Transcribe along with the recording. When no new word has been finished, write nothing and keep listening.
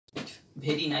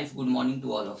Very nice good morning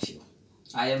to all of you.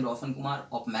 I am Roshan Kumar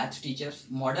of Maths Teachers,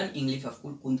 Modern English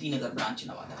School, Kunti Nagar branch,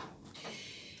 Nevada.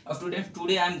 Students,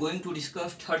 today I am going to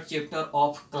discuss third chapter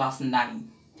of class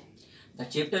 9. The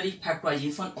chapter is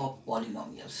Factorization of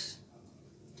Polynomials.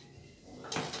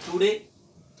 Today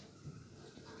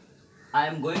I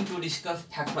am going to discuss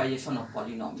factorization of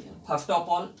polynomial. First of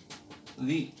all,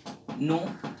 we know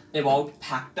about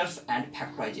factors and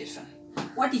factorization.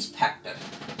 What is factor?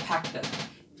 Factor.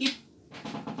 If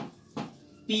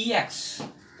Px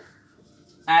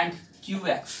and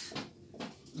Qx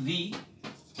be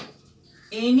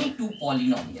any two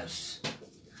polynomials,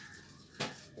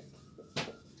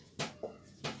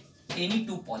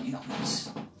 Qx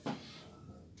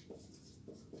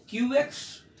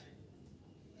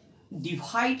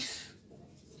divides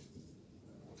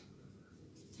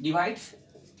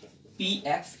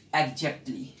Px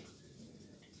exactly.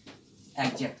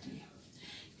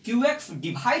 Qx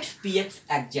divides Px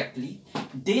exactly,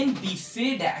 then we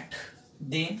say that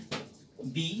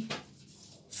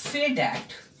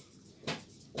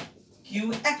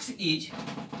Qx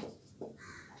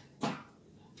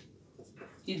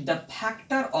is the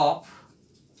factor of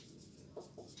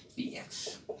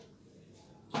Px.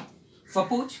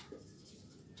 Suppose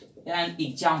an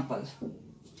example,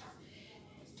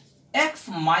 x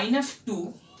minus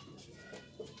 2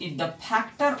 is the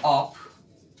factor of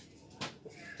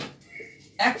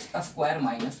x square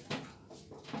minus 4.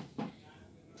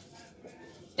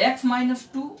 X minus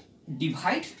 2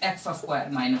 divides x square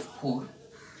minus 4.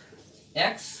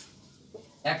 X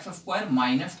square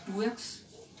minus 2x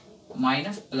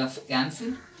minus plus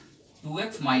cancel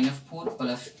 2x minus 4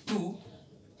 plus 2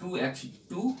 2x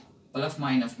 2 plus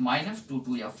minus 2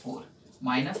 2 is 4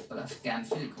 minus plus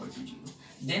cancel equal to 0.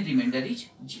 Then remainder is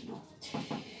 0.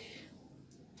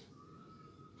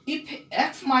 If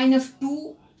x minus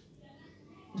 2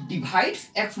 divides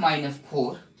x minus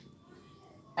 4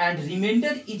 and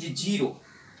remainder is 0,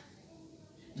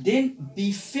 then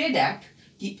we say that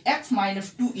x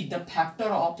minus 2 is the factor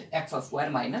of x square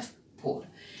minus 4.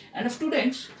 And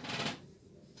students,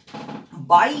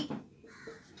 by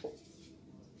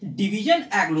division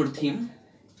algorithm,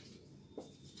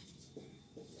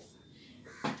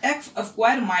 x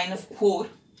square minus 4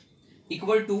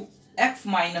 equal to x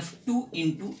minus 2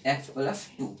 into x plus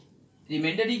 2.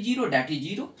 Remainder is 0, that is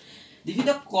 0. This is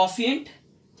the quotient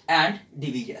and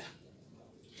divisor.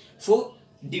 So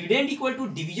dividend equal to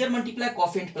divisor multiply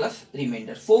quotient plus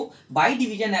remainder. So by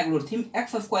division algorithm,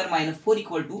 x square minus 4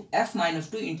 equal to x minus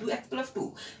 2 into x plus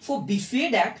 2. So we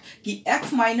say that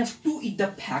x minus 2 is the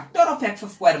factor of x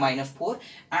square minus 4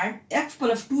 and x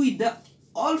plus 2 is the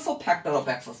also factor of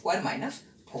x square minus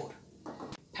 4.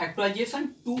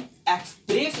 Factorization to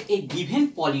express a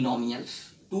given polynomials.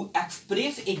 As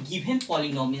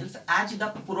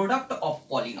the product of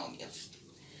polynomials,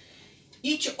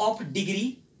 each of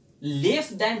degree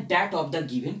less than that of the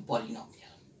given polynomial,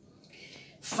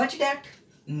 such that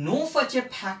no such a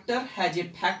factor has a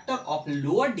factor of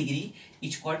lower degree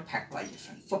is called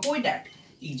factorization. Suppose that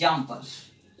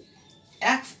examples,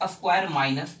 x square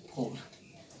minus 4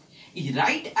 is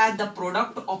right as the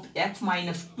product of x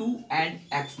minus 2 and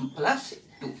x plus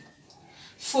 2.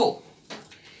 So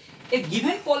a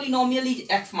given polynomial is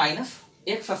x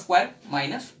square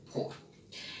minus 4.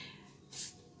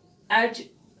 And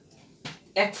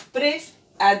expressed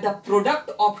as the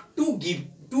product of two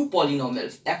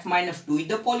polynomials, x minus 2 is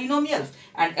the polynomial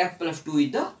and x plus 2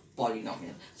 is the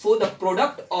polynomial. So the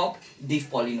product of this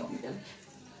polynomial.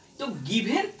 So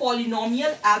given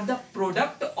polynomial as the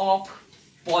product of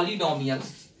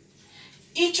polynomials,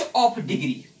 each of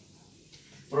degree,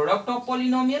 product of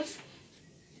polynomials,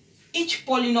 each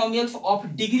polynomial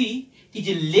of degree is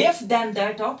less than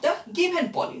that of the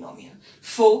given polynomial.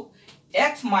 So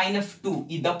x minus 2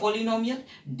 is the polynomial,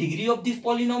 degree of this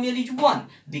polynomial is 1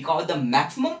 because the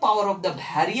maximum power of the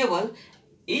variable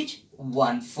is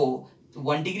 1. So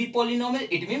 1 degree polynomial,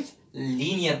 it means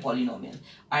linear polynomial,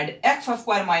 and x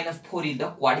square minus 4 is the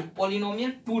quadratic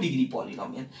polynomial, 2 degree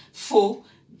polynomial. So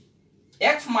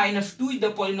x minus 2 is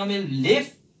the polynomial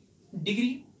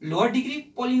lower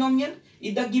degree polynomial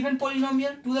is the given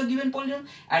polynomial to the given polynomial,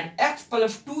 and x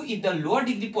plus 2 is the lower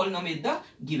degree polynomial is the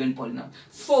given polynomial.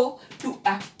 So to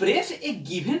express a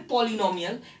given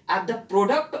polynomial as the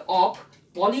product of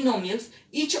polynomials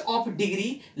each of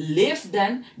degree less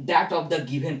than that of the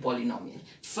given polynomial,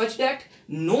 such that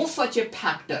no such a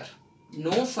factor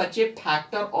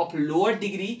of lower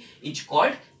degree is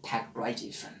called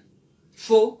factorization.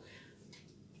 So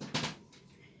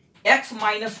x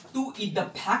minus 2 is the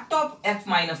factor of x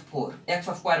minus 4, x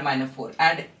square minus 4,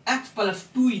 and x plus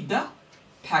 2 is the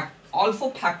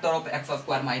also factor of x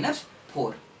square minus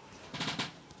 4.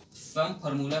 Some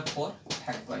formula for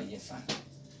factorization.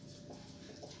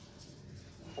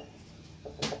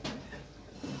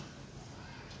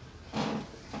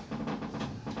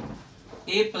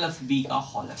 A plus b का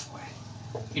whole square.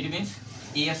 It means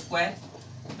a square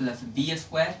plus b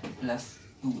square plus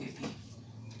 2ab.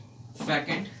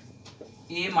 Second,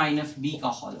 a minus b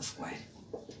का whole square.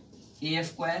 A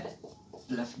square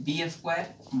plus b square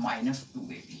minus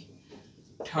 2ab.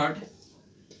 Third,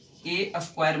 a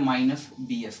square minus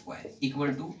b square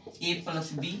equal to a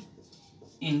plus b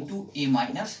into a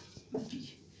minus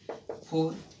b.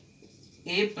 4,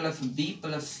 a plus b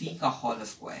plus c का whole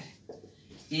square.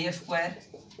 A square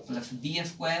plus b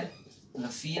square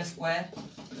plus c square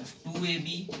plus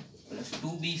 2ab plus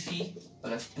 2bc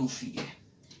plus 2ca.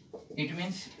 It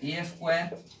means a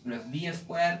square plus b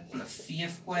square plus c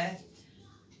square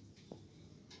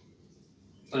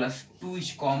plus 2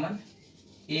 is common,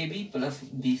 ab plus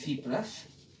bc plus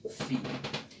ca.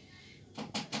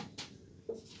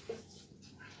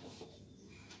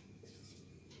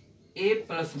 A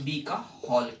plus b का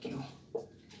whole Q.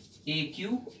 A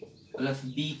Q plus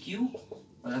bq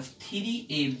plus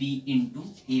 3ab into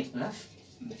a plus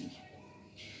b.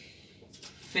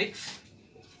 Fix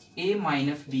a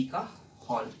minus b का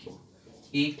whole cube.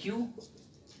 aq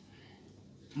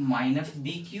minus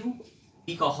bq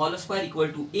b का whole square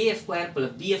equal to a square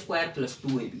plus b square plus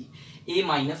 2ab. a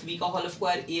minus b का whole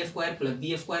square, a square plus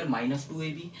b square minus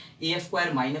 2ab. a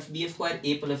square minus b square,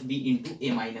 a plus b into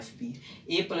a minus b.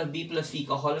 a plus b plus c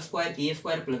का whole square, a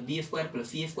square plus b square plus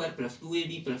c square plus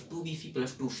 2ab plus 2bc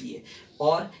plus 2ca.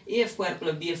 और a square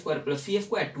plus b square plus c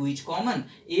square 2 is common,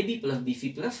 ab plus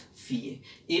bc plus ca.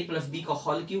 a plus b का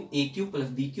whole cube, aq plus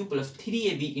bq plus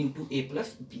 3ab into a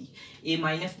plus b. a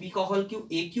minus b का whole cube,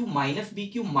 aq minus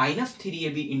bq minus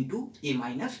 3ab into a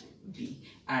minus b.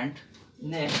 And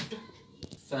next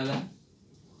 7,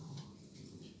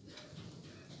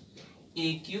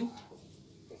 aq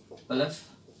plus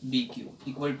bq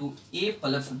equal to a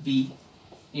plus b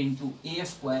into a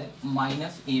square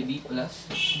minus ab plus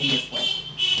b square.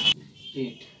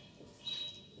 8,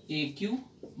 aq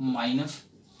minus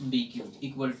bq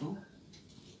equal to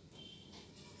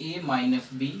a minus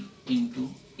b into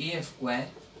a square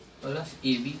plus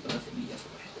ab plus b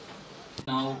square.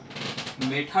 Now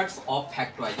methods of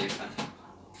factorization.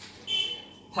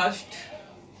 First,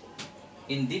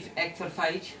 in this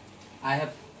exercise I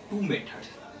have two methods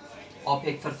of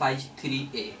exercise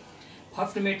 3a.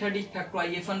 First method is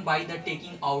factorization by the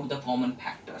taking out the common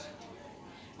factor,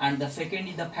 and the second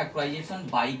is the factorization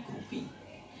by grouping.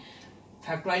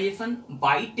 Factorization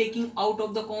by taking out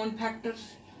of the common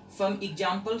factors, some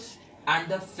examples, and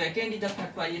the second is the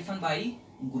factorization by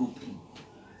grouping.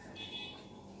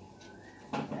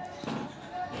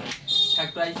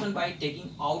 Factorization by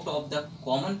taking out of the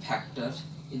common factors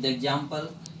is the example.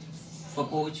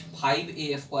 Suppose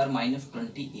 5a square minus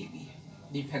 20ab.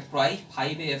 We factorize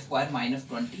 5a square minus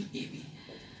 20ab.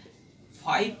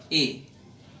 5a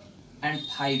and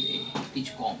 5a is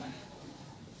common.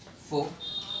 So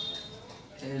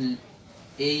a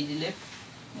is left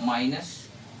minus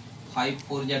 5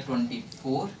 4 is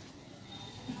 24.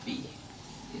 B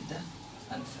is the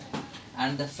answer.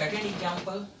 And the second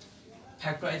example,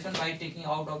 factorization by taking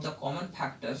out of the common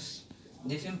factors.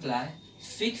 This implies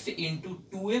 6 into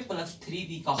 2a plus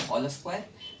 3b का whole square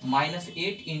minus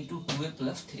 8 into 2a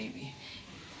plus 3b.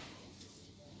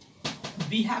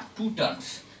 We have two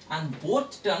terms and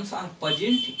both terms are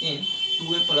present in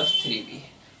 2a plus 3b.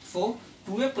 So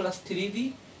 2a plus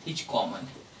 3b is common.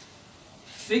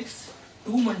 6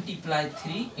 2 multiply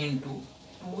 3 into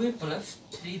 2a plus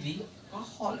 3b का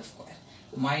whole square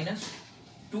minus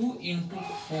 2 into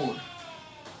 4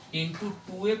 into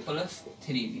 2a plus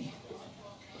 3b.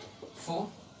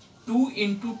 So 2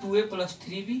 into 2a plus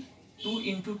 3b, 2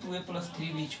 into 2a plus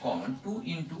 3b is common. 2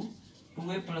 into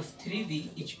 2a plus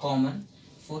 3b is common.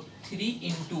 So 3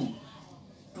 into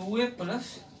 2a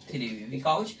plus 3b,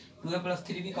 because 2a plus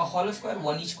 3b का whole square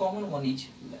 1 is common, 1 is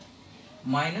left,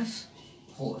 minus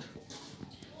 4.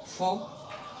 So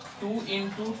 2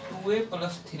 into 2a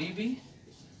plus 3b,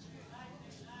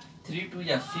 3 2 is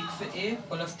 6a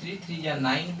plus 3 3 is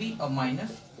 9b or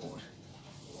minus 4.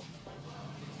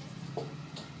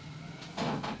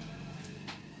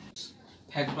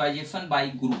 Factorization by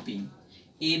grouping.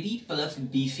 AB plus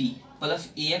BC plus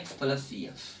AX plus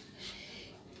CX.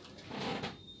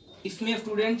 इसमें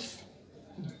students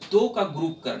दो का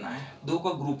group करना है, दो का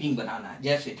grouping बनाना है.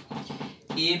 जैसे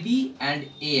AB and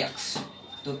AX,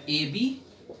 तो AB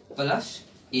plus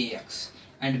AX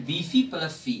and BC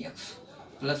plus CX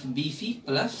plus BC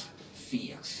plus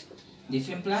CX. This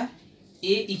implies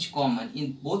a is common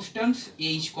in both terms. A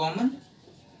is common,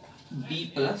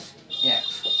 b plus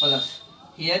x plus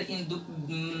here in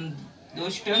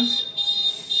those terms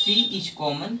c is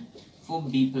common for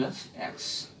b plus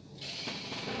x.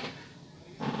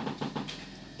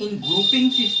 In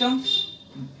grouping systems,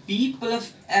 b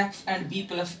plus x and b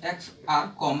plus x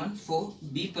are common, so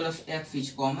b plus x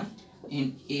is common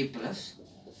in a plus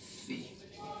c.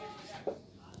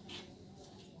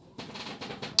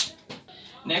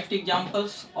 Next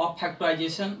examples of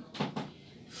factorization.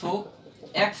 So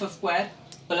x square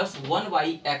plus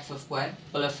 1y(x square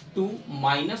plus 2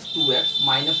 minus 2x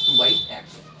minus 2y(x).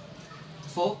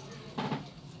 So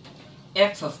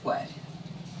x square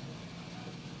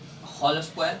whole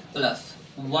square plus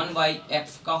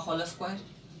 1/x का whole square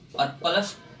और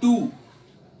plus 2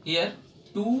 here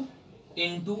 2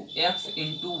 into x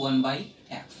into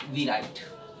 1/x we write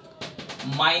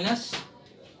minus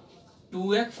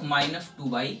 2x minus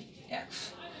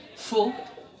 2/x. So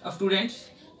students,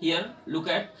 here look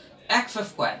at x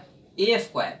square a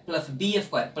square plus b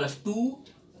square plus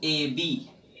 2ab.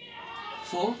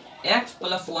 So x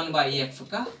plus 1/x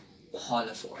का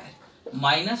whole square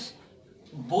minus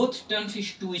both terms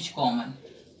is 2 is common.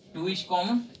 2 is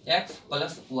common, x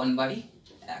plus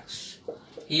 1/x.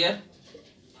 Here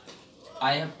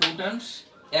I have two terms,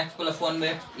 x plus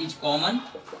 1/x is common.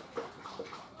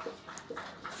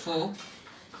 So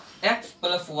x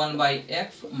plus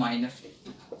 1/x minus